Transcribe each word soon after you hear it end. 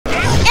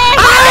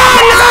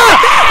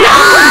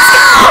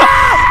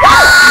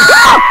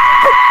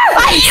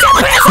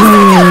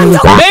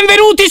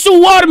Benvenuti su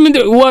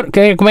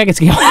com'è che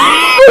si chiama?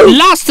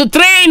 Last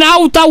Train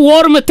Out a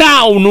Worm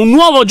Town, un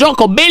nuovo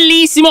gioco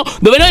bellissimo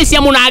dove noi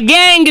siamo una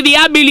gang di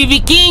abili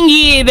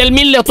vichinghi del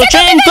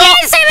 1800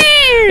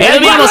 e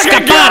dobbiamo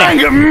scappare.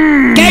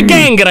 Che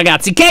gang,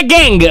 ragazzi, che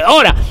gang.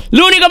 Ora,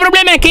 l'unico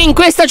problema è che in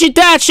questa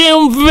città c'è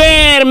un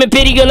verme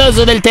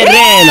pericoloso del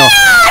terreno.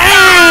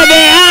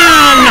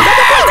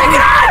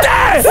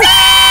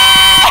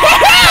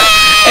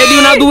 È di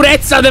una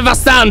durezza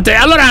devastante.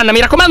 Allora Anna,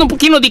 mi raccomando un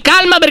pochino di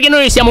calma perché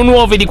noi siamo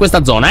nuovi di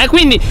questa zona,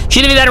 quindi ci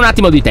devi dare un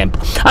attimo di tempo.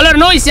 Allora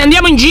noi se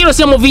andiamo in giro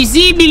siamo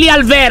visibili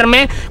al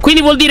verme,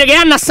 quindi vuol dire che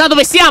Anna sa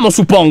dove siamo,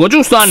 suppongo,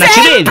 giusto Anna?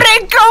 Ci vedi?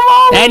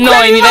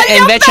 No,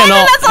 invece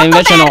no,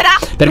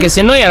 perché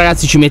se noi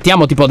ragazzi ci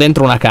mettiamo tipo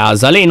dentro una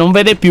casa, lei non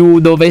vede più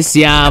dove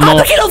siamo.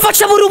 Perché non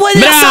facciamo rumore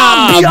della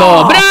sabbia?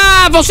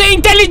 Bravo, sei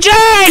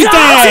intelligente!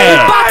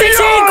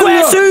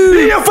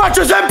 Io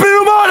faccio sempre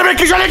rumore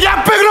perché ho le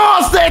chiappe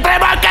grosse e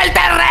trema anche il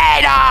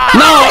terreno!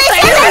 No!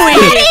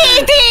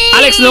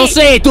 Alex, non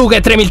sei tu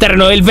che tremi il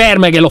terreno, è il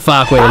verme che lo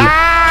fa quello.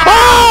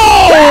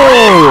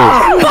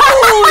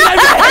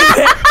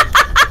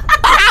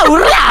 Ha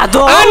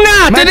urlato!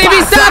 Anna, te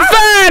devi stare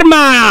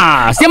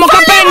ferma! Stiamo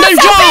capendo il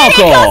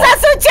gioco! Cosa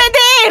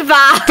succedeva?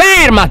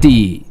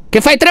 Fermati!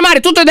 Che fai tremare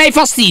tutto e dai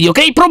fastidio,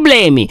 crei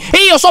problemi.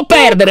 E io so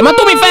perdere, ma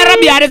tu mi fai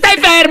arrabbiare, stai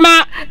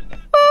ferma!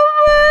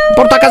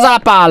 Porta a casa la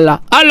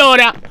palla.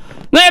 Allora,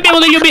 noi abbiamo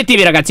degli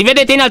obiettivi, ragazzi.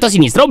 Vedete in alto a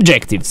sinistra,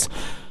 objectives.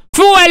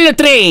 Fuel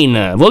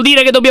train, vuol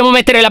dire che dobbiamo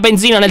mettere la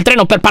benzina nel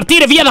treno per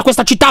partire via da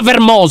questa città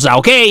vermosa,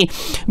 ok?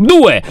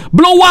 2.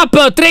 Blow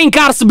up train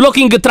cars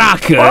blocking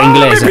track, in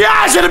inglese. Mi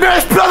piace, dobbiamo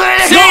esplodere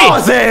le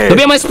cose.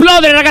 Dobbiamo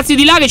esplodere, ragazzi,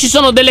 di là che ci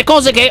sono delle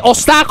cose che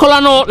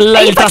ostacolano il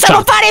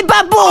facciamo tracciato. fare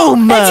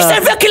baboom. E ci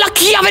serve anche la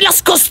chiave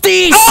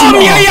nascostissima. Oh,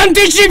 mi hai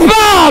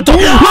anticipato!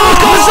 Ma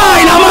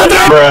cos'hai la madre?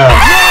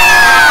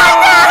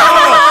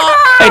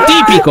 È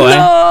tipico,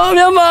 No,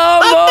 mia mamma.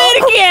 Ma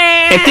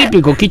perché? È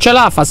tipico, chi ce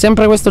l'ha fa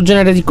sempre questo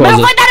genere di cose. Me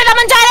lo vuoi dare da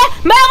mangiare?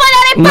 Me lo vuoi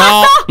dare in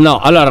pasto? No,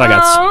 allora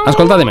ragazzi,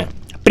 ascoltate me.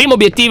 Primo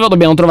obiettivo,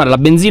 dobbiamo trovare la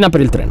benzina per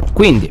il treno.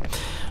 Quindi,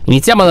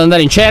 iniziamo ad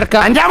andare in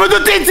cerca. Andiamo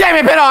tutti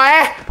insieme però,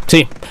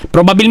 Sì,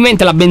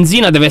 probabilmente la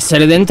benzina deve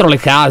essere dentro le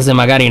case,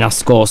 magari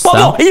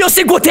nascosta. Io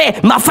seguo te,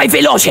 ma fai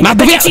veloce. Ma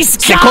perché ci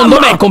scamma. secondo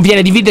me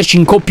conviene dividerci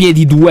in coppie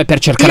di 2 per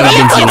cercare la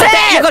benzina.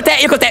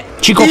 Io con te.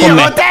 Cico con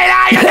me.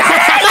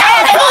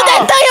 L'avevo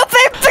detto io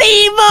per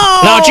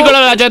primo! No, Cico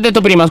l'aveva già detto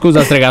prima,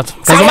 scusa, stregato.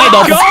 Casomai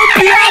dopo.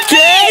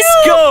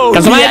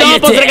 Casomai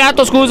dopo,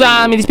 stregato,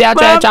 scusa, mi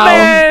dispiace, ciao.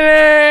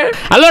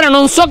 Allora,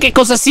 non so che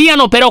cosa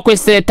siano però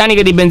queste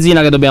taniche di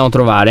benzina che dobbiamo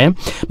trovare,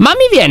 ma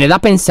mi viene da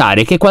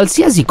pensare che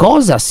qualsiasi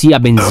cosa sia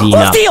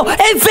benzina. Oddio,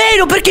 è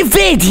vero, perché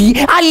vedi?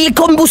 Ha il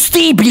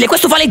combustibile,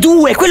 questo vale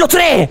 2, quello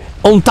 3.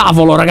 Ho un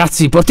tavolo,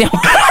 ragazzi, portiamo.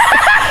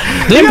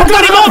 Dobbiamo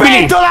portare i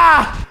mobili.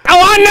 Oh,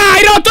 Anna,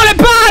 hai rotto le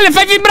palle,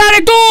 fai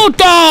vibrare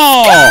tutto!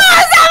 Cosa? Ma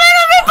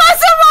non mi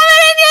posso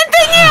muovere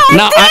niente!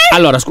 No,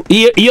 allora,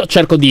 io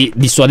cerco di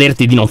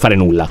dissuaderti di non fare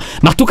nulla.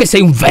 Ma tu che sei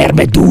un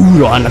verme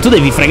duro, Anna, tu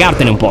devi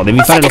fregartene un po', devi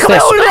fare lo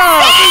stesso.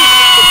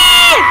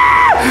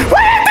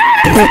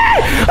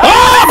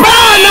 Oh,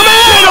 panna,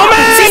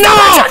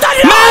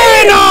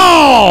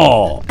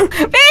 meno!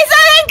 Mi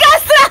sono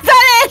incastrata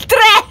nel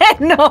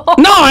treno!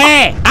 No,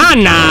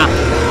 Anna!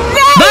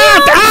 No,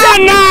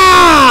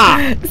 Anna!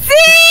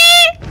 Sì!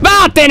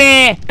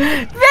 Vattene! Me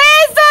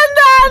sto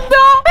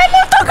andando! È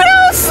molto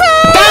grosso!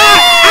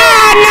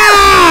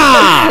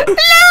 Anna!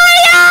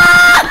 Noia!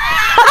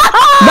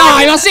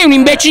 Dai, ma sei un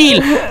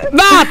imbecille!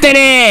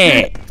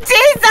 Vattene! Ci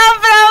sto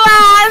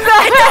provando!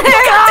 È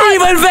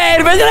cattivo il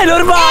verme, non è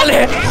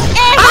normale!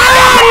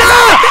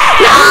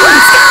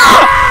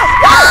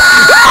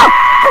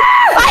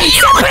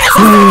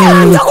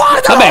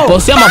 Vabbè,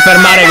 possiamo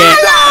affermare che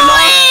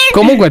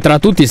comunque tra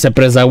tutti si è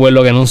presa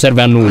quello che non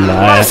serve a nulla,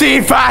 Ma sì,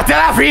 infatti,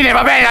 alla fine,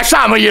 va bene,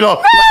 lasciamoglielo. Ma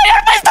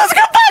ormai sto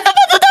scappando,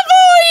 vado da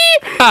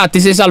voi! Ah, ti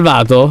sei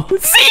salvato?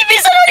 Sì, mi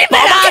sono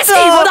liberato! Che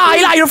schifo,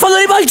 dai, non fanno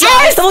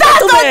rivolgere, È stavo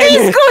stato tanto bene!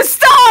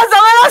 disgustoso,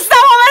 me lo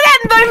stavo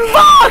vedendo in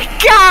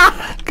bocca!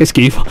 Che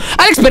schifo.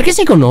 Alex, perché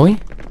sei con noi?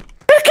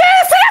 Perché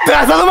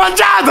era stato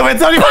mangiato,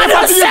 pensavo di fare Ma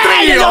non fatti sei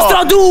il trio.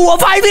 nostro duo,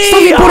 vai via!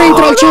 Stavi pure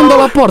intralciando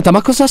la porta,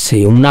 ma cosa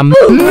sei? Una...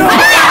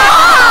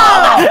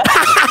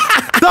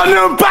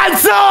 Sono un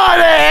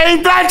panzone!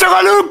 Intralcio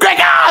qualunque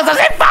cosa,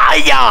 se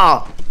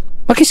voglio!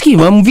 Ma che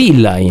schifo, è un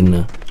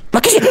villain. Ma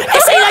che e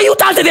sei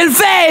l'aiutante del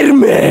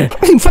verme!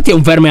 Infatti è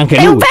un verme anche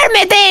lui. È un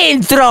verme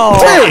dentro!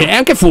 Sì, è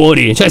anche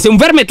fuori. Cioè, sei un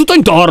verme tutto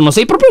intorno.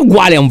 Sei proprio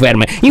uguale a un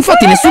verme.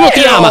 Infatti, nessuno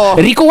ti ama.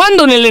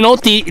 Quando nelle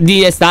notti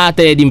di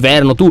estate e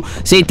d'inverno tu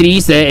sei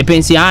triste e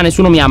pensi, ah,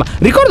 nessuno mi ama.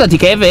 Ricordati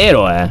che è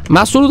vero,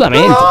 ma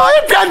assolutamente. No,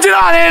 io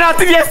piangerò nelle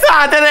notti di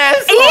estate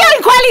adesso. Io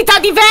in qualità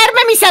di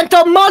verme mi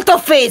sento molto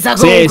offesa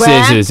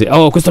comunque. Sì.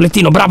 Oh, questo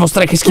lettino, bravo,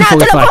 Stre, che schifo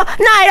che fai. No,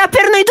 era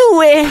per noi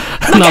due.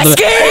 Ma che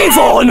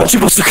schifo! Non ci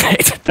posso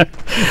credere!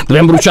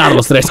 Dobbiamo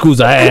bruciarlo, Stre,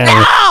 scusa,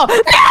 No!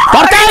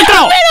 Porta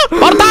altro!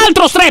 Porta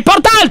altro, Stre,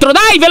 porta altro,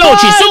 dai,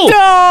 veloci, su!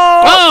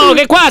 Oh,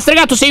 che qua,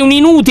 stregato, sei un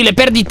inutile,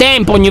 perdi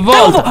tempo ogni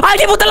volta.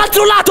 Andiamo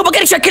dall'altro lato,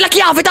 magari c'è anche la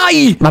chiave,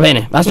 dai! Va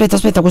bene,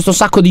 aspetta, questo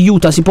sacco di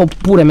aiuta si può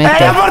pure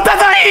mettere. L'ho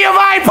portato io,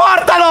 vai,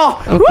 portalo!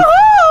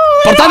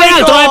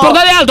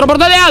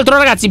 Portate altro,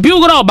 ragazzi, più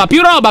roba.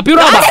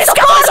 Adesso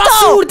che cose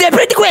assurde,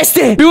 prendi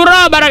queste! Più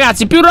roba,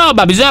 ragazzi, più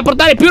roba, bisogna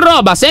portare più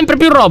roba, sempre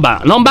più roba,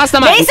 non basta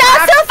mai. Mi sono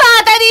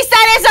stufata di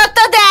stare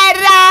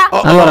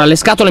sottoterra! Allora, le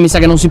scatole mi sa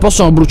che non si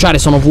possono bruciare,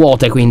 sono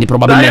vuote, quindi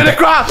probabilmente. Dai,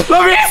 qua,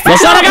 l'ho visto! Lo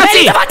so, ragazzi!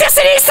 Vieni davanti a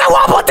sinistra,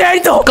 uomo,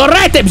 attento!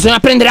 Correte, bisogna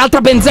prendere altra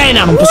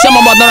benzina, non possiamo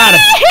abbandonare.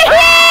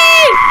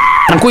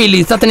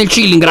 Tranquilli, state nel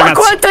chilling, ragazzi. Ma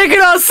quanto è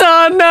grosso,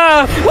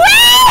 Anna!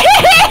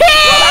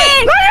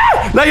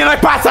 Lion è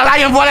pazza,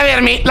 Lion vuole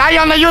avermi!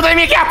 Lion, aiuta i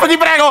miei capo, ti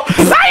prego!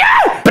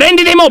 Lion!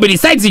 Prendi dei mobili,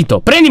 stai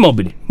zitto, prendi i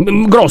mobili.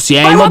 Grossi,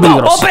 i mobili Ho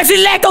grossi. preso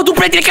il letto, tu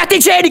prendi le carte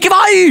igieniche,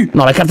 vai!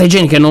 No, le carte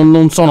igieniche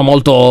non sono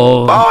molto...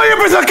 Oh, io ho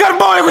preso il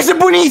carbone, questo è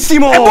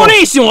buonissimo! È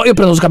buonissimo! Io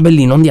prendo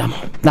scabellino, andiamo.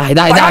 Dai.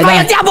 Vai,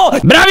 andiamo!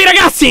 Bravi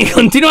ragazzi,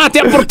 continuate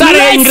a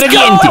portare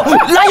ingredienti.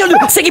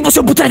 Lion, sai che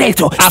possiamo buttare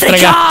dentro?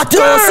 Stregato,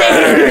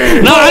 sì!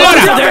 No,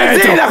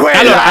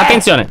 Allora,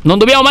 attenzione, non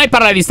dobbiamo mai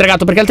parlare di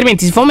stregato perché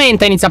altrimenti si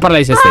fomenta e inizia a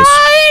parlare di se stesso.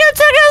 Io non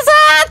ci ho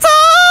casato!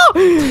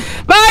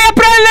 Vai a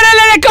prendere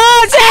le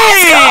cose!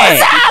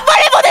 Scusa,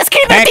 volevo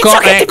descriverti ciò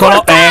che ti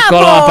portavo!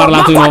 Eccolo, ha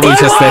parlato di nuovo di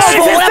se stesso.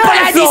 Vuole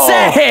parlare di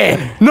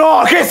sé!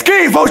 No, che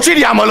schifo,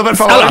 uccidiamolo per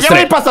favore. Allora, Andiamo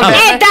in Stre, pasta allora.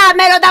 E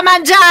dammelo da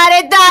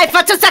mangiare, dai,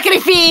 faccio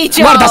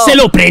sacrificio! Guarda, se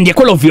lo prendi è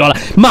quello viola.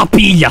 Ma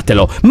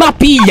pigliatelo,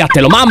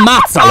 ma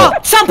ammazzalo. Oh,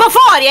 zampa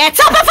fuori,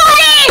 zampa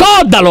fuori!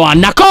 Coddalo,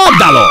 Anna,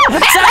 coddalo.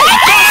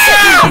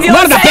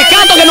 Guarda,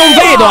 peccato che non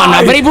vedo, Anna.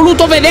 Avrei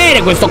voluto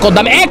vedere questo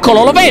coddamento.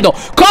 Eccolo, lo vedo.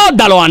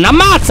 Coddalo, Anna,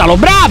 ammazzalo.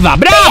 Brava.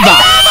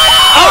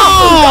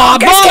 Oh,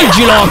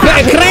 avvolgilo,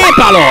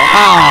 crepalo.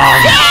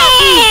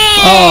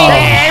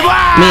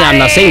 Mia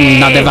Anna, sei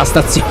una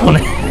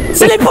devastazione.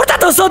 Se l'hai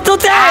portato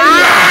sottoterra!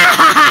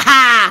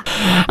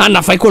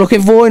 Anna, fai quello che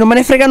vuoi, non me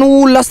ne frega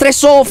nulla. Stre,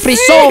 soffri.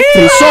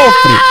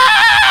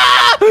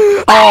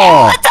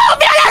 Oh, Tu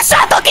mi hai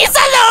lasciato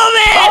chissà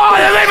dove! Oh,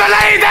 non devi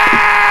parlare di te!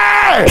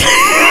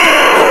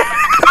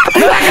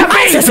 Non hai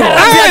capito?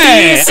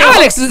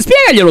 Alex,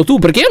 spiegaglielo tu,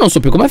 perché io non so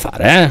più come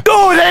fare, Tu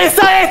devi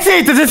stare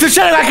zitto, se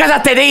succede qualcosa a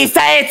te devi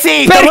stare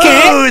zitto!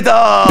 Perché?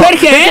 Muto.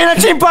 Perché non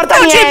ci importa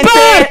Non niente! ci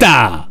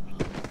importa!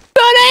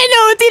 Non è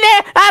inutile!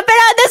 Ah,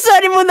 però adesso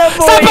arrivo da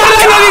voi! Sta parlando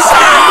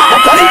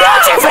di Non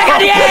ci frega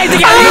niente!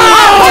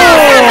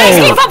 Fai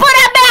schifo pure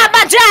a me a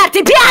mangiarti,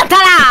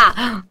 piantala!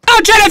 Non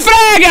ce ne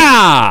frega!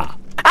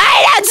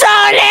 Hai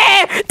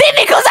ragione!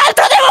 Dimmi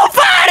cos'altro devo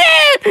fare!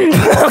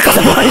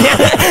 Cosa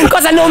voglio?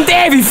 Cosa non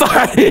devi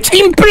fare?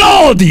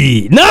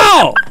 Implodi! No!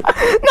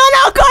 Non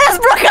ho ancora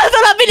sbloccato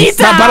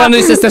l'abilità! Sta parlando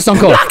di se stesso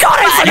ancora.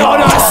 Ancora il No,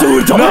 fenomeno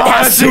assurdo! No, è non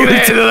ci assurdo!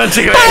 credo, non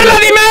ci credo! Parla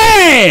di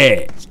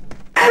me!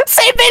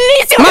 Sei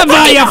bellissimo! Ma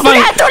vai a fare...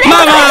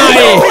 Ma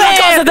vai! Una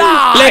cosa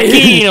dai!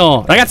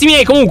 Lecchino! Ragazzi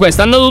miei, comunque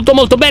sta andando tutto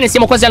molto bene,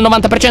 siamo quasi al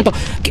 90%.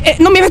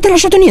 Non mi avete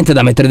lasciato niente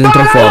da mettere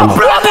dentro il forno.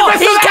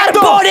 Il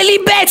carbone,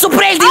 l'imbezzo,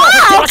 prendilo!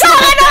 Oh, come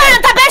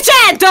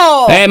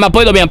 90%! Ma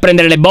poi dobbiamo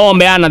prendere le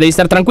bombe, Anna, devi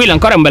stare tranquilla,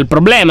 ancora è un bel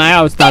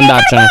problema, sta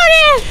andarcene.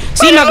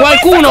 Sì, ma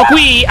qualcuno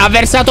qui ha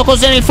versato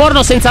cose nel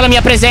forno senza la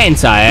mia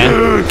presenza,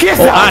 Chi è Oh,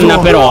 stato? Anna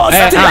però, Voglio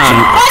mangiare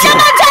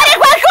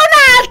qualcun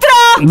altro!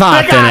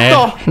 vattene.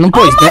 Gatto. Non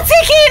puoi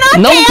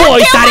Mazzichino, non te, puoi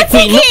te, stare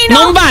qui. mazzichino.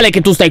 Non vale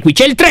che tu stai qui,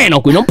 c'è il treno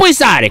qui, non puoi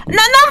stare qui.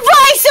 Non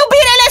vuoi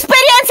subire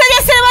l'esperienza di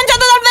essere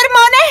mangiato dal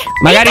vermone?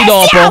 Magari dopo.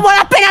 Investiamolo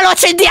appena lo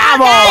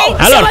accendiamo!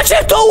 Allora, ma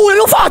certo uno,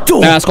 l'ho fatto!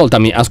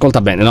 ascoltami,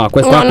 ascolta bene. No,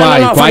 questo No, qua, no, qua,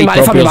 no, qua fammi è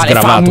male, proprio fammi male,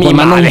 sgravato. fammi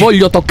Ma non male.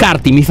 voglio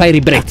toccarti, mi fai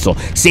ribrezzo.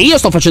 Se io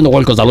sto facendo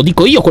qualcosa, lo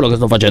dico io quello che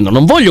sto facendo.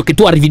 Non voglio che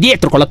tu arrivi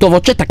dietro con la tua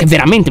vocetta che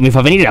veramente mi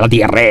fa venire la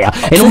diarrea.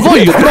 E non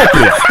voglio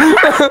proprio.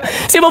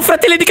 Siamo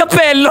fratelli di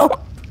cappello!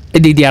 E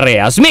di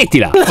diarrea,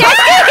 smettila.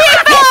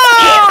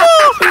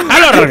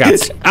 Allora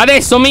ragazzi,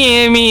 adesso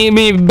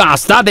mi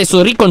basta,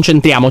 adesso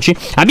riconcentriamoci.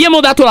 Abbiamo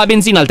dato la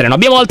benzina al treno,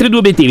 abbiamo altri due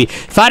obiettivi.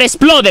 Far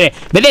esplodere,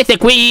 vedete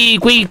quei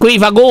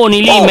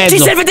vagoni lì in mezzo.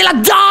 Ci serve della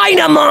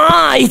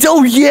dynamite!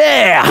 Oh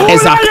yeah!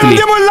 Esatto.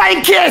 Andiamo là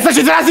in chiesa,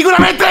 ci sarà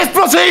sicuramente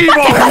l'esplosivo!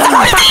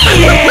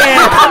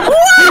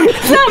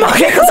 Ma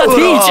che cosa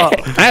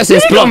dice? Se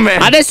esplode.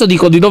 Adesso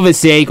dico di dove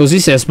sei, così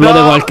se esplode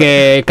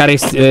qualche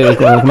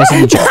come si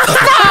dice?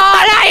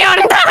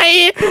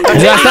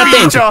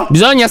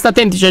 Bisogna stare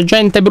attenti, c'è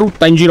gente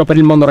brutta in giro per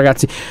il mondo,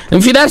 ragazzi.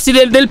 Non fidarsi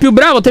del più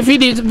bravo, te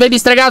fidi, vedi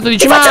stregato,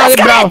 dici ma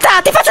che bravo. Ti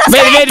faccio la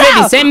scaletta!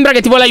 Vedi, sembra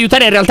che ti vuole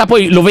aiutare, in realtà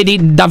poi lo vedi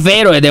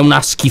davvero ed è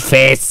una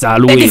schifezza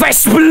lui. E ti fa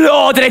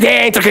esplodere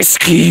dentro, che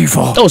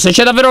schifo! Oh, se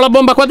c'è davvero la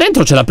bomba qua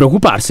dentro c'è da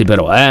preoccuparsi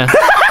però,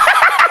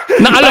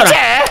 No, allora,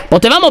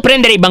 potevamo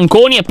prendere i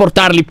banconi e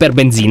portarli per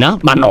benzina,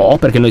 ma no,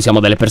 perché noi siamo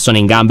delle persone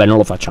in gamba e non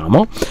lo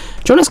facciamo.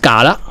 C'è una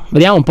scala,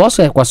 vediamo un po'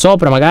 se qua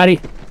sopra magari.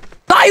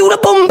 Hai una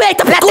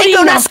bombetta La piccolina!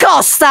 tengo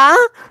nascosta?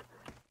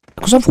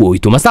 Cosa vuoi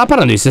tu? Ma stava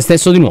parlando di se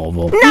stesso di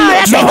nuovo? No,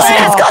 la tengo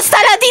nascosta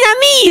là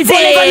dinamite!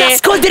 Voleva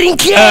nascondere in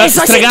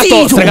chiesa,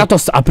 Stregato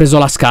ha preso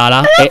la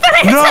scala.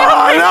 No!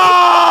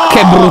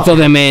 Che brutto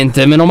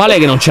demente. Meno male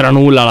che non c'era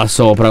nulla là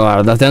sopra,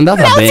 guarda, ti è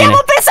andata bene.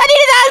 Siamo per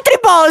salire da altri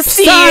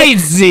posti! Stai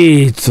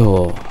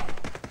zitto!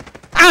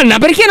 Anna,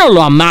 perché non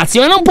lo ammazzi?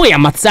 Ma non puoi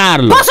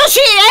ammazzarlo! Posso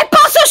uscire?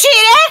 Posso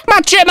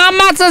uscire? Ma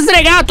ammazza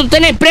Stregato, te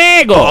ne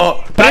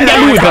prego! Prendi a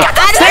lui però!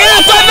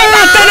 Stregato,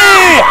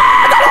 vattene!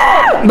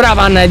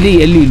 Brava Anna, è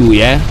lì lui,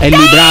 È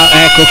lì, bravo,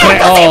 ecco,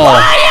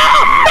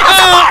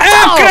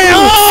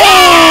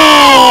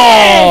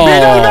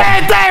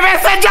 Finalmente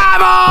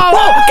festeggiamo!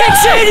 Oh, che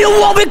genio, un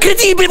uomo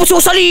incredibile,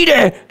 possiamo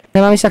salire!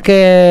 Ma mi sa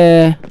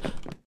che...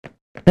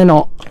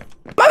 no.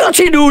 Ma non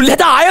c'è nulla,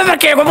 dai,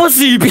 perché è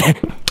possibile?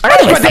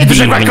 Qua dentro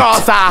c'è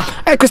qualcosa!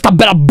 Questa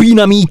bella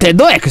binamite,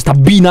 dov'è questa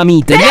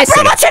binamite?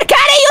 Provo a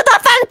cercare io da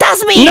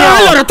fantasmino! No,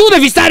 allora tu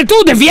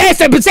devi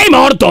essere... Sei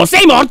morto!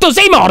 Sono morto!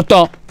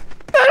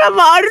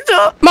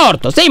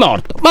 Sei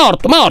morto!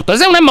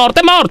 Se uno è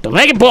morto, non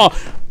è che può...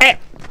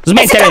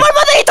 smettere! E se trovo il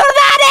modo di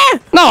tornare?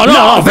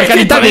 No, per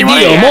carità di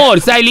Dio,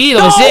 stai lì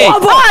dove sei! Oh,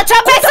 ci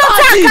ha messo un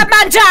sacco a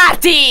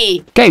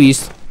mangiarti! Che hai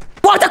visto?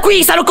 Guarda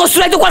qui, stanno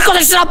costruendo qualcosa,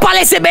 ci sarà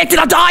palesemente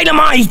la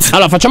dynamite!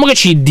 Allora, facciamo che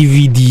ci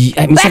dividi.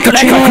 Mi sa che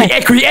c'è...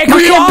 È qui!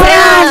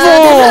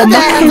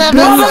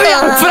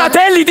 bravo!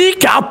 Fratelli di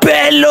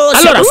cappello!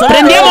 Allora,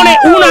 prendiamone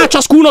una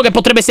ciascuno che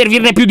potrebbe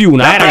servirne più di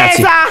una,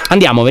 ragazzi.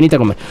 Andiamo, venite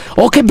con me.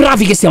 Oh, che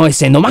bravi che stiamo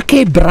essendo, ma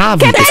che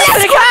bravi! Che bella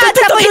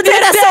squadra, voi due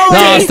da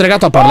soli! No,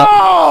 Stregato a parlare.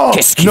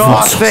 Che schifo!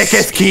 No,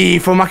 che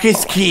schifo, ma che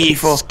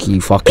schifo!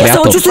 Schifo, ha Io creato...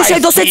 stavo giusto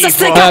dicendo senza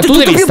Stregato, tu tutto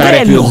devi più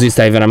stare bello! più,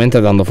 stai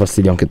veramente dando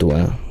fastidio anche tu,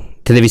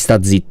 Te devi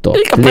sta zitto.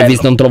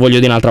 Non te lo voglio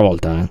dire un'altra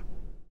volta,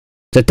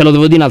 Se te lo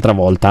devo dire un'altra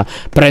volta,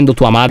 prendo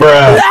tua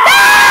madre.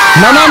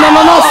 No,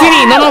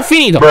 non ho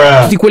finito.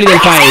 Tutti quelli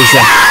del paese.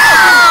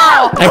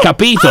 Hai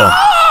capito?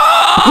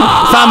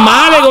 Fa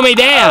male come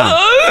idea.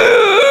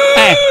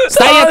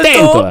 Stai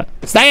attento.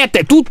 Stai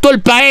attento. Tutto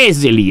il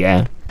paese lì,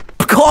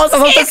 Cosa?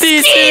 Sono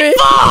tantissimi!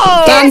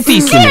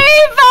 Tantissimi.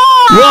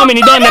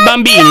 Uomini, donne e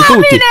bambini,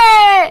 tutti.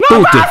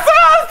 Tutti.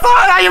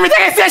 Io mi sa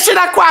che si esce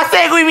da qua,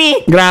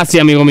 seguimi!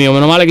 Grazie amico mio,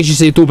 meno male che ci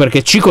sei tu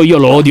perché Cico io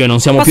lo odio e non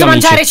siamo più amici.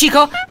 Posso mangiare,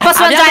 Cico?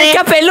 Posso mangiare? Il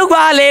capello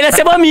uguale,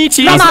 siamo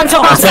amici! Lo mangio,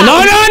 basta! No,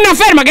 Anna,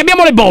 ferma che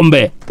abbiamo le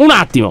bombe! Un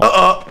attimo!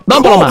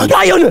 Dopo lo mangio!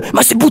 Lion,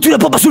 ma se butti una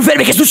bomba sul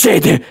Verme che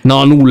succede?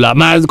 No, nulla,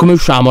 ma come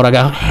usciamo,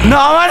 raga?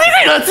 No, ma di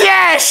qui non si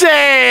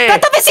esce! Da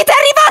dove siete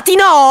arrivati,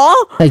 no?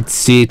 Stai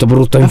zitto,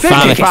 brutto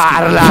infame! Perché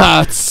parla?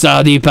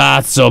 Pazza di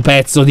pazzo,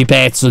 pezzo di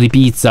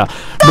pizza!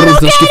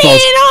 Brutto schifoso!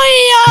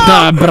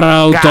 Io!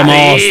 Brutto Carino.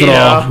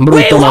 mostro!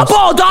 Brutto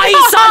mostro! Dai,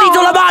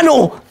 salito la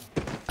mano!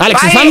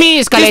 Alex, Vai,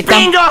 fammi scaletta! Ti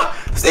spingo!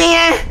 Sì,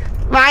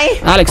 vai!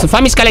 Alex,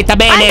 fammi scaletta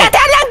bene! Andate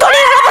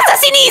all'angolino alla vostra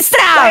sinistra!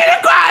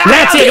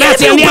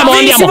 Grazie, andiamo!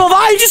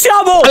 Vai, ci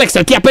siamo!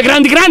 Alex, chiappe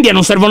grandi e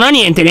non servono a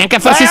niente, neanche a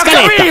farsi Ho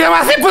scaletta! capito,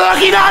 ma se potevo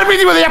chinarmi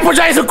ti potevi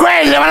appoggiare su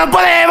quelle, ma non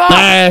potevo!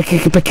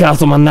 Che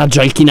peccato,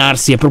 mannaggia, il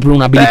chinarsi è proprio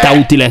un'abilità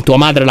utile. Tua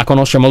madre la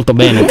conosce molto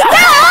bene.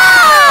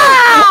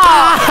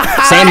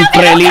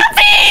 Sempre lì.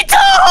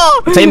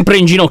 Sempre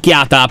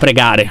inginocchiata a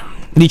pregare.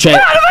 Dice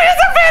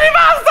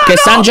che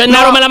San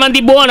Gennaro me la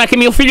mandi buona, che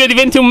mio figlio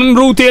diventi un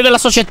membro utile della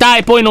società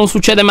e poi non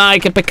succede mai.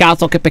 Che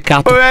peccato, che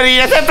peccato.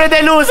 Poverina, sempre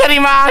delusa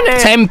rimane!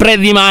 Sempre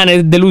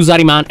rimane, delusa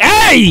rimane.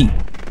 Ehi!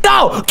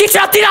 No, chi ci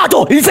ha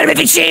tirato? Il Verme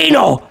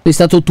vicino! Sei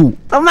stato tu.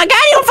 O magari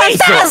un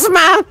fantasma!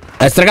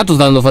 Stregato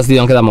sta dando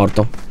fastidio anche da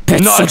morto.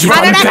 No, ci Ma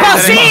fa non è perdere,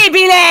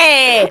 possibile!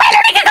 È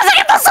l'unica cosa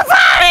che posso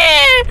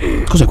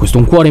fare! Cos'è questo?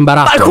 Un cuore in Al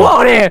baratto?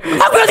 cuore!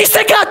 A quello di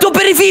Stregato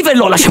per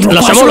riviverlo!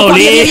 Lasciamolo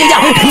lì! No,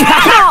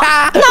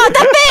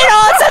 davvero!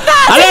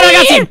 Salvatemi! Allora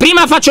ragazzi,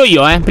 prima faccio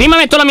io, Prima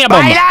metto la mia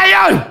bomba. Vai,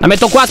 Lion! La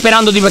metto qua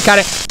sperando di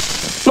beccare.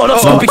 No, no,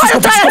 scoppi,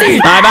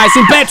 Vai,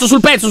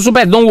 sul pezzo,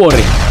 don't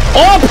worry.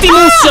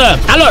 Optimus!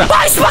 Allora,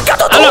 Hai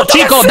spaccato tutto! allora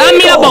Cico,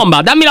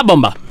 dammi la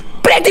bomba.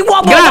 Prendi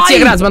uomo! Grazie,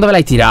 vai! ma dove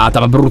l'hai tirata?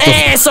 Ma brutto.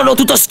 Sono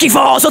tutto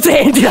schifoso,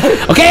 prendila!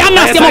 Ok,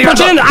 Anna, stiamo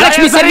procedendo. Alex,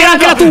 mi servirà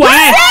anche la tua,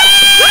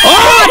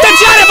 Oh,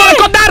 attenzione, vuole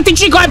codarti,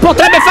 Cico,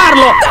 potrebbe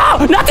farlo.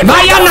 No,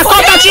 Vai, Anna,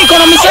 coda Cico,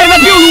 non mi serve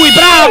più lui,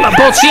 brava.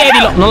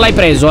 Possiedilo. Non l'hai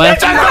preso, Non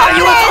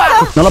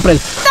l'ho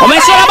preso. Ho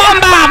messo la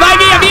bomba, vai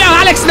via,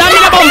 Alex, dammi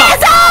la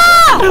bomba.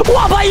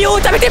 Uomo,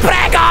 aiutami, ti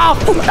prego!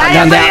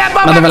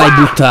 Ma dove l'hai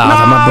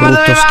buttata? Ma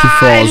brutto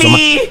schifoso.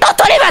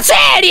 Tutto le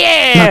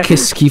macerie! Ma che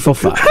schifo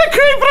fa? Qui,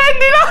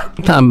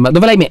 prendila! Ma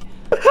dove l'hai messo?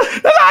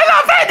 No,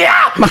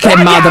 prendila! Ma che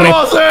madre,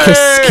 che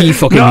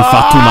schifo che mi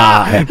fa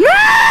Tumare.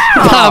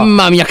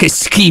 Mamma mia, che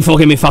schifo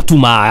che mi fa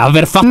Tumare.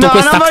 Aver fatto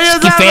questa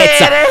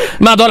schifezza.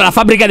 Madonna, la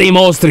fabbrica dei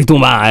mostri,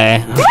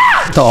 Tumare.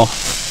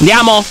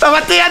 Andiamo?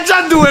 Stamattina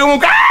già 2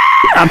 comunque.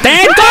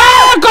 Attento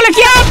con le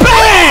chiappe!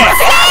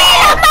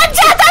 L'ho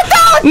mangiata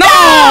tutta!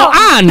 No,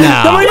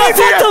 Anna! Non mi hai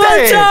fatto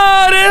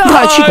mangiare!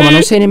 Dai, Cico, ma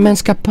non sei nemmeno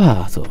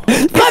scappato.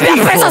 Ma mi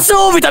ha preso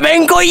subito, mi ha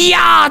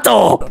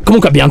ingoiato!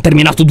 Comunque abbiamo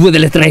terminato 2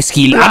 delle 3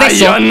 skill.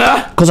 Adesso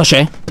cosa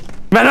c'è?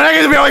 Ma non è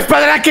che dobbiamo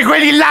esplodere anche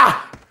quelli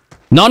là!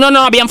 No,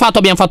 abbiamo fatto.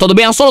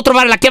 Dobbiamo solo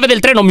trovare la chiave del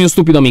treno, mio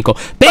stupido amico.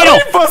 Però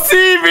è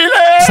impossibile!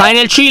 Stai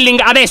nel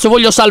chilling. Adesso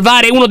voglio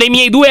salvare uno dei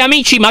miei due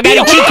amici,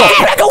 magari Cico.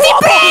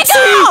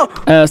 Ti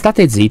prego!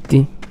 State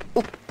zitti.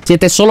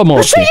 Siete solo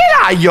morti.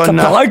 Scegli Lyon.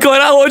 No,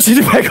 ancora oggi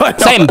ti prego. No.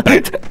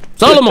 Sempre.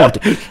 Solo morti.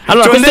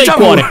 Allora, questo è il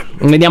cuore.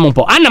 Vediamo un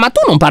po'. Anna, ma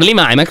tu non parli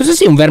mai. Ma cosa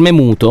sei, un verme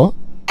muto?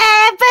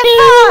 Per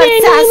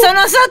forza,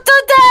 sono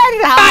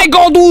sottoterra. Hai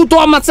goduto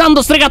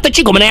ammazzando Stregatto e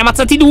Cico. Me ne hai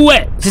ammazzati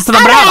due. Sei stata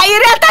brava. In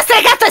realtà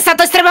Stregatto è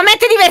stato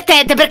estremamente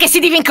divertente perché si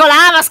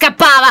divincolava,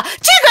 scappava.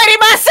 Cico è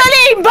rimasto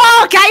lì in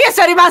bocca. Io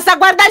sono rimasta a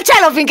guardare il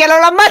cielo finché non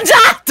l'ho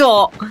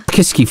mangiato.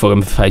 Che schifo che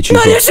mi fai, Cico.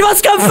 Non riuscivo a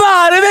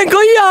scappare, vengo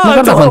io. Ma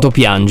guarda quanto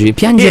piangi.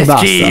 Piangi e Che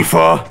basta. schifo.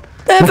 Ma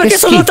perché che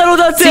sono schifo. lontano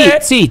da te.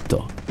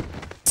 Zitto.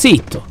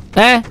 Zitto.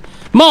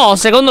 Mo,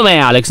 secondo me,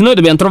 Alex, noi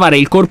dobbiamo trovare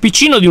il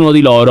corpicino di uno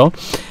di loro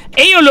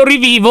e io lo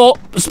rivivo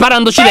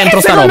sparandoci dentro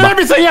sta roba. Secondo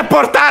me bisogna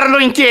portarlo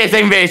in chiesa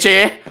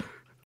invece.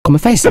 Come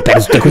fai a sapere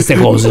tutte queste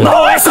cose?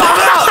 No, è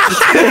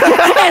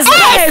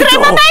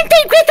Estremamente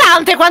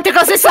inquietante quante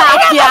cose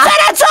sappia. C'ha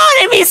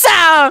ragione, mi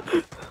sa.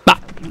 Ma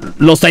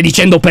lo stai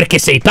dicendo perché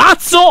sei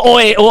pazzo o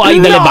hai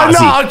delle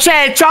basi? No,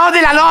 cioè, c'ho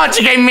della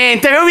logica in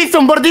mente. Avevo visto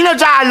un bordino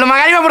giallo,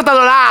 magari mi ha portato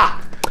là.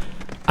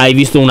 Hai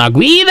visto una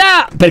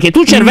guida? Perché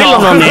tu cervello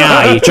non ne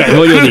hai. Cioè,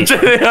 voglio Non dire, ce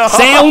ne ho.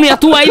 se è una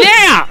tua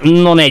idea,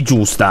 non è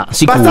giusta,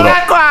 sicuro.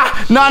 Basta qua.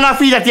 No,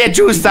 fidati, è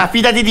giusta.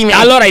 Fidati di me.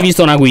 Allora hai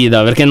visto una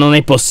guida, perché non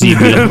è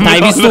possibile. Hai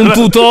visto un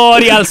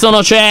tutorial,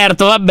 sono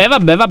certo.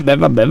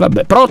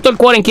 Vabbè. Pronto il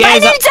cuore in chiesa. Vai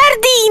nel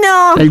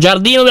giardino. Nel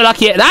giardino della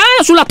chiesa.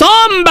 Ah, sulla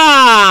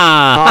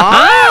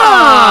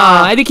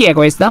tomba. E di chi è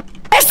questa?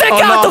 È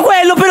Stregatto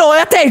quello, però,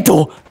 è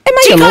attento. Ma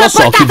io non lo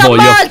so chi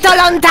voglio. Molto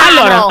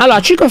lontano. Allora,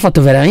 Cico ha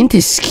fatto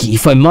veramente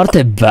schifo, è morto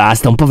e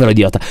basta, un povero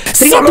idiota.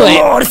 Stregatto Sono è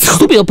morto.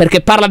 stupido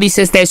perché parla di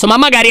se stesso, ma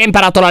magari ha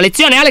imparato la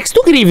lezione. Alex,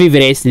 tu che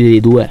rivivresti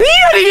dei due?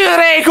 Io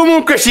rivivrei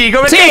comunque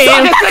Cico, perché Sì?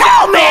 so che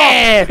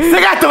Come?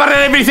 Stregatto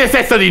parlerebbe di se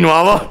stesso di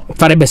nuovo.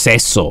 Farebbe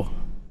sesso.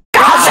 Di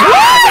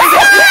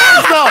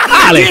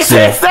Alex.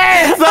 se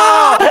stesso.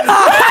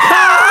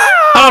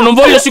 Allora, non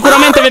voglio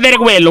sicuramente vedere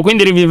quello,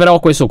 quindi riviverò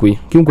questo qui,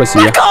 chiunque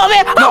sia.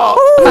 Come? No.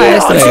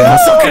 Strega.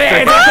 Posso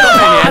credere.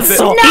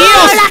 Cazzo.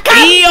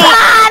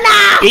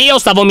 Io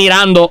stavo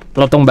mirando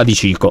la tomba di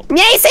Cico. Mi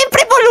hai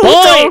sempre voluto.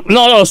 Poi,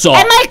 non lo so. Ma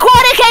il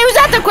cuore che hai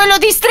usato è quello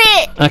di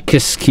Stre. Ah, che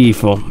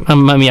schifo.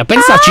 Mamma mia,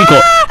 pensa a Cico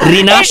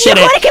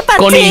rinascere il cuore che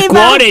con il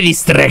batteva. cuore di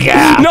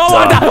Stregatto. No,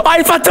 guarda,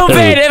 hai fatto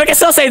bene, perché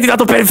sennò sei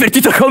diventato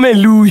pervertito come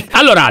lui.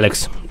 Allora,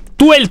 Alex,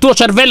 tu e il tuo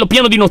cervello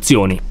pieno di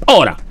nozioni.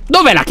 Ora,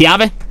 dov'è la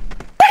chiave?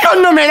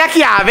 Secondo me la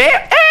chiave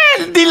è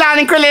di là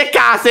in quelle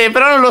case,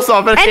 però non lo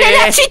so perché. È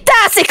nella città,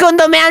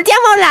 secondo me.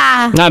 Andiamo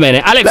là. Va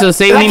bene, Alex,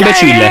 sei un La chiave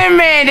imbecille. viene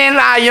bene,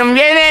 Lion,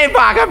 viene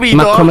qua, capito?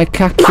 Ma come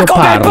cacchio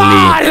parli?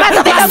 Ma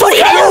doveva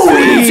morire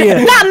lui.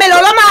 Dammelo,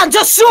 lo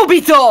mangio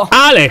subito.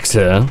 Alex?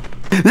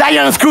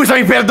 Lion,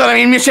 scusami,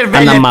 perdonami, il mio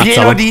cervello Anna, è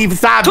pieno ammazzalo. di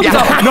sabbia.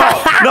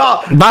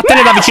 No.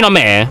 Vattene da vicino a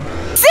me.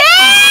 Sì.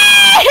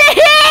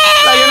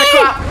 Lion è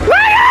qua.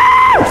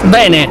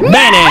 Bene.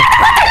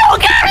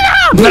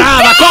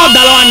 Brava,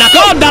 coddalo, Anna,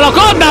 coddalo.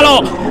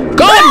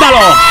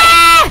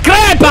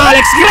 Crepa,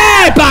 Alex,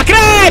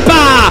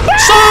 crepa.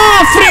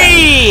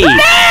 Soffri.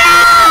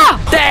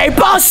 Dei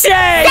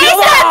possiedi.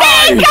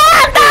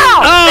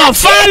 Oh,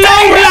 fallo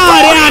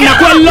urlare, Anna,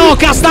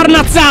 quell'oca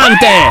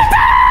starnazzante.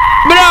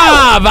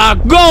 Brava,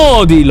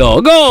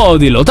 godilo.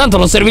 Tanto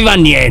non serviva a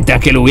niente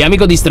anche lui,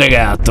 amico di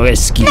Stregatto, che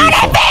schifo. Non è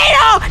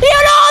vero, io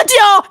lo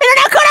odio e non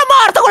è ancora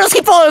morto quello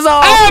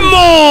schifoso. E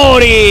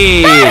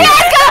mori! Non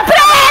riesco a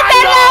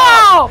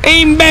prenderlo.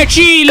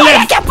 Imbecille! Quello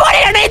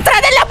schiappone non entra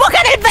nella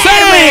bocca del Sì,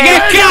 verme.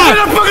 che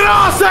cazzo! Un po'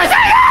 grosso.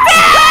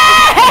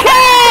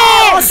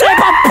 Sei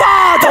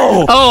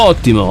pappato.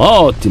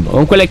 Ottimo,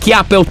 con quelle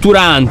chiappe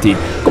otturanti.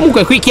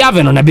 Comunque qui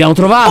chiave non ne abbiamo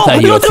trovata. L'ho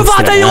io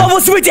trovata io,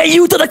 se vuoi ti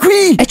aiuto da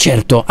qui.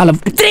 certo, alla...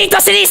 Dritto a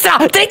sinistra.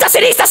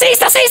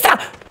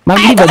 Ma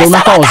lì vedo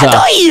una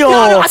cosa. Io.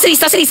 No, a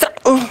sinistra.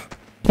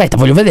 Aspetta,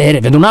 voglio vedere,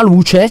 vedo una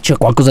luce. C'è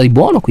qualcosa di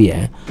buono qui,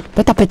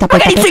 Aspetta.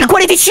 Magari il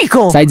cuore di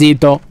Cico. Stai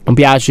zitto, non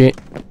piaci.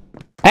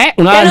 Una È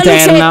una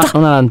lanterna. lucetta.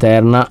 Una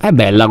lanterna. È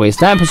bella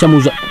questa, possiamo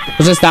usare.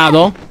 Cos'è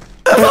stato?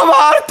 Sono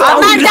morto. Ho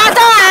mandato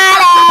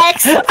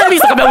Alex. Hai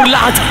visto che abbiamo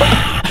urlato? Ma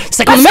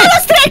Secondo me. solo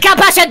Stre è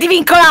capace di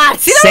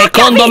vincolarsi. Non l'ho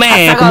Secondo capita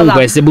me, sta cosa.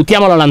 comunque, se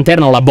buttiamo la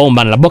lanterna o la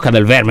bomba nella bocca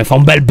del verme, fa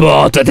un bel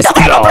botto ed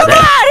esplode. provare.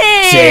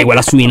 Sì,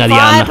 quella suina di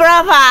Vuoi Anna.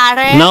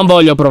 provare? Non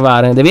voglio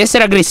provare, devi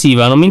essere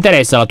aggressiva, non mi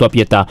interessa la tua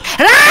pietà.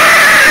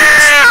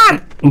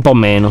 Un po'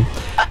 meno.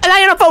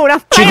 Dai, ho paura.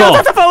 Cico. Ho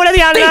tanta paura di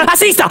Anna. A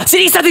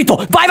sinistra,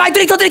 dritto. Vai,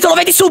 dritto, lo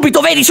vedi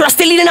subito, vedi, c'è una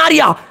stellina in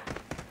aria.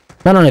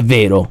 Ma non è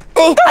vero.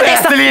 A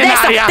destra, stellina in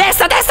aria.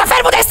 destra,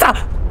 fermo,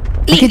 destra.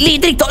 Lì,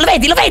 dritto, lo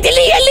vedi, è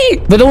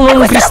lì. Vedo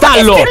un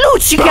cristallo.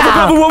 Luccica.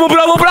 Bravo, uomo,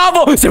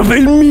 bravo. Sembra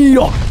il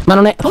mio. Ma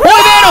non è. Oh, è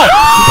vero!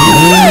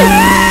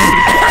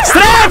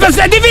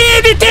 Stre,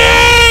 dividiti!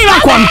 Ma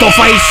quanto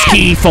fai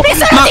schifo!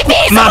 sono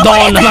diviso,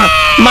 Madonna, volete?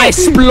 ma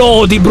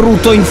esplodi,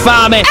 brutto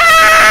infame!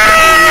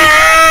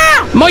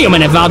 Ma io me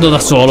ne vado da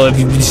solo e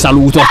vi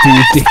saluto a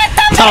tutti.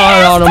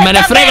 No, non me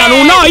ne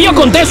fregano. No, io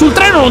con te sul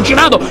treno non ci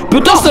vado.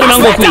 Piuttosto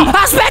rimango qui.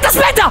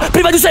 Aspetta!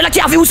 Prima di usare la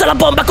chiave, usa la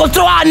bomba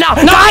contro Anna.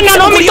 No, Anna,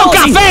 non mi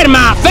tocca.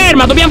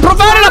 Ferma. Dobbiamo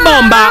provare la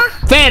bomba.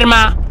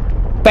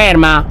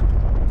 Ferma.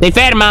 Sei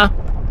ferma?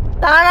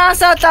 Sono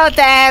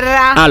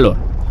sottoterra. Allora,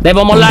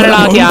 devo mollare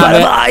la chiave.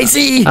 Vai,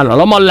 sì. Allora,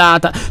 l'ho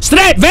mollata.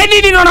 Stre,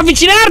 vedi di non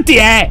avvicinarti,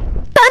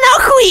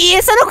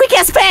 Sono qui che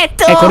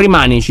aspetto. Ecco,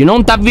 rimanici,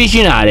 non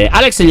t'avvicinare.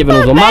 Alex gli è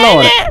venuto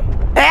malore.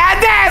 E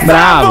adesso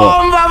Bravo. la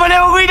bomba,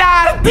 volevo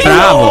guidarti.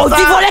 Bravo. No,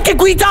 ti vuole anche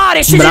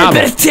guidare. Scegli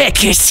per te,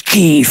 che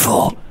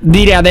schifo.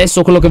 Dire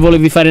adesso quello che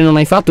volevi fare e non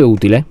hai fatto è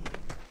utile?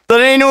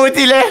 Non è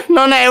inutile,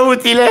 non è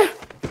utile.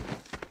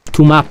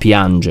 Tu ma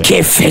piange.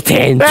 Che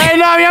fetente.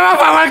 No, mia mamma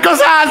fa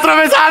qualcos'altro,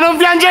 mi sa, non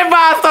piange e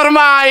basta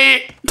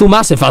ormai. Tu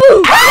ma si è fatto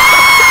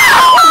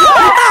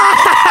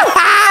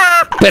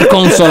per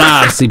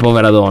consolarsi,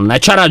 povera donna. E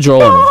c'ha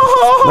ragione.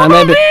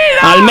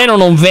 Almeno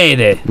non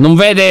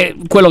vede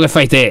quello che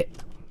fai te.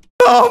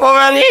 Oh,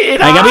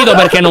 poverina. Hai capito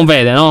perché non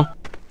vede, no?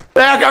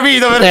 Ho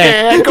capito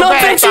perché. Non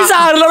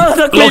precisarlo,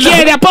 Lo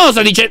chiede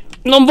apposta, dice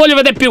non voglio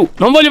vedere più.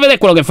 Non voglio vedere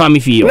quello che fa, mi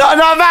fio. No,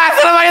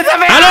 basta, non voglio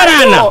sapere. Allora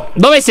Anna,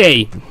 dove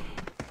sei?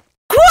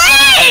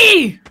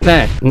 Qui!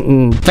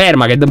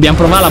 Ferma che dobbiamo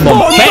provare la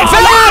bomba. Ferma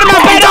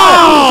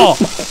però!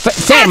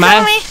 Ferma,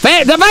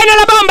 vai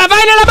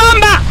nella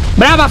bomba!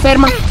 Brava,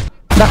 ferma. È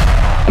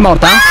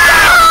morta?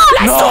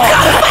 È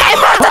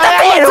morta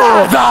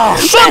davvero.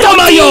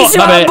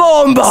 Vabbè,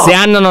 se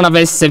Anna non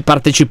avesse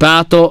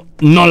partecipato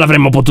non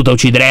l'avremmo potuta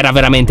uccidere, era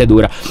veramente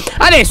dura.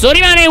 Adesso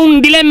rimane un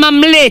dilemma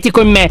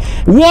amletico in me.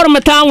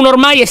 Wormtown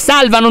ormai è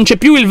salva, non c'è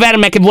più il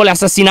verme che vuole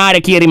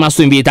assassinare chi è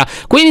rimasto in vita.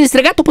 Quindi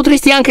Stregato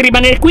potresti anche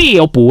rimanere qui,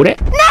 oppure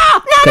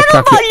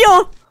Non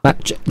voglio. Ma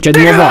c'è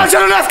di nuovo.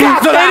 C'è una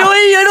scatola. Ero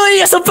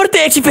io, sono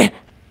partecipe.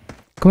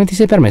 Come ti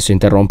sei permesso di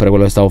interrompere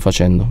quello che stavo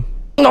facendo?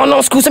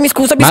 No, scusami.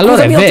 Ma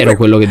allora è vero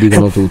quello che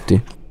dicono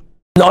tutti.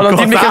 No, non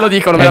dimmi che lo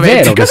dicono, È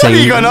vero che Cosa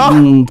sei dicono?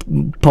 un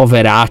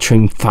poveraccio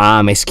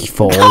infame,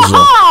 schifoso.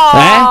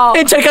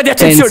 E cerca di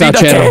attenzioni Senza da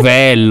te.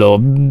 cervello,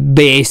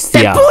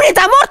 bestia. Eppure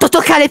da morto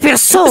tocca alle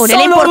persone,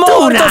 le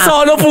importuna.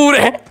 Sono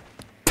pure.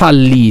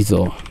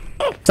 Fallito.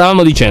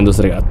 Stavamo dicendo,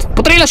 Stregato.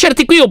 Potrei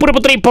lasciarti qui oppure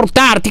potrei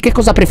portarti. Che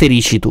cosa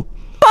preferisci tu?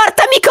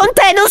 Portami con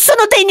te, non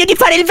sono degno di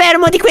fare il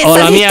vermo di questa Ho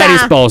la città. mia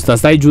risposta,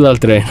 stai giù dal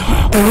treno.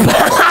 Se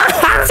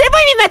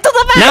vuoi mi metto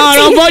davanti.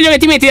 No, non voglio che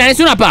ti metti da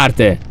nessuna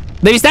parte.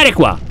 Devi stare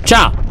qua.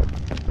 Ciao.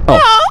 Oh,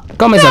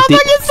 come no, salti?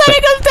 voglio stare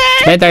con te.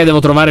 Aspetta che devo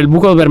trovare il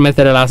buco per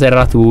mettere la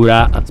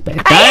serratura.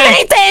 Aspetta, io me ne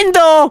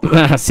intendo.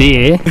 Ah,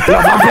 sì?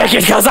 Vabbè,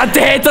 che cosa ha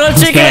detto? Non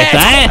ci Aspetta,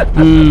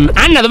 credo.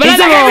 Anna, dove la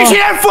Sei devo?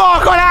 vicino al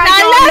fuoco, Non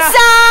lo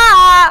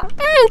so.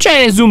 Non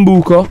c'è nessun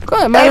buco.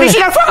 È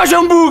vicino al fuoco, c'è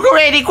un buco,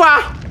 vedi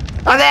qua.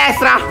 A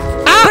destra.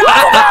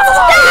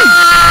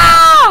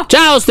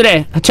 Ciao,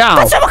 Stre. Ciao.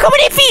 Facciamo come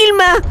nei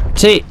film.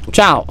 Sì,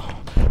 ciao.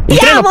 Il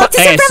Ti treno amo,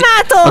 ti sei sì.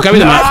 amato. Ho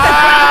capito, ma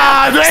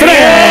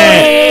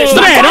Stre,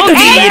 non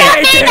dire.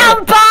 Ehi,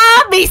 un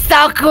po', mi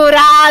sto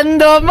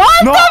curando. Molto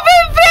più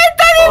in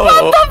fretta di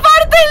quanto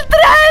parte il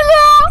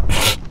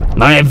treno.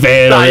 Ma è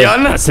vero.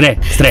 Lion? Stre.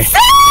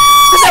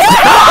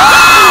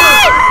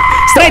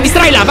 Stre,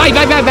 distraila, vai,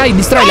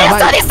 distraila. Io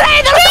sto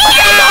distraendo, lo sto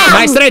facendo.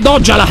 Vai, Stre,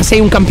 doggiala, sei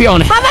un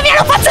campione. Mamma mia,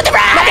 non faccio di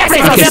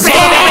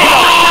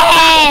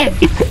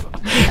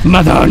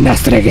Madonna,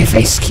 Stre, che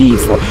fai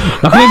schifo.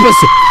 Ma come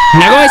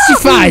si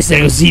fa a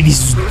essere così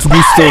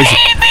disgustoso?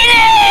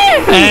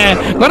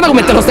 Guarda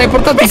come te lo stai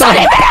portando. Perché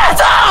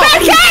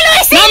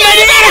lui si Non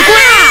venire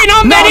qui!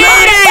 Non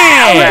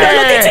venire!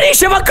 Non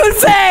digerisce, ma col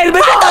fermo.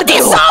 Vado di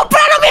sopra,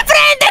 non mi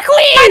prende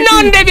qui. Ma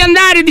non devi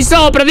andare di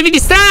sopra, devi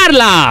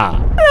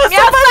distrarla. Mi ha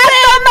fatto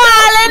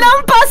male,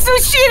 non posso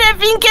uscire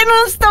finché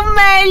non sto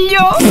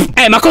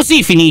meglio. Ma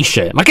così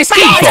finisce. Ma che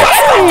schifo.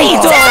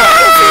 Partito.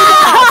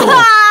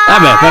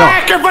 Vabbè, però.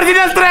 Ecco, è partito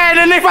il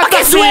treno e ne hai fatto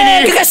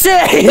Che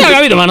sei? Ho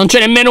capito, ma non c'è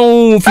nemmeno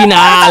un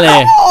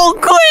finale.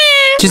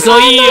 Ci sono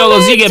io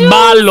così che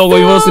ballo con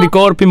i vostri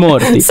corpi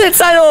morti.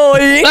 Senza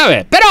noi.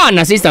 Vabbè, però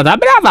Anna sei stata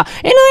brava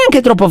e non è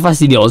anche troppo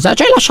fastidiosa.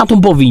 Ci hai lasciato un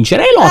po'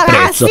 vincere e lo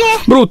apprezzo.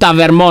 Brutta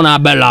vermona,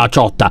 bella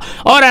ciotta.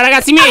 Ora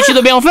ragazzi miei ci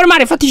dobbiamo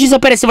fermare. Fateci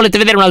sapere se volete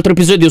vedere un altro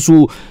episodio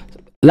su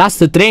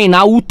Last Train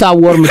Out a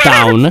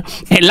Wormtown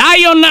e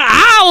Lyon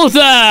Out.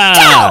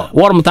 Ciao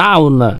Wormtown.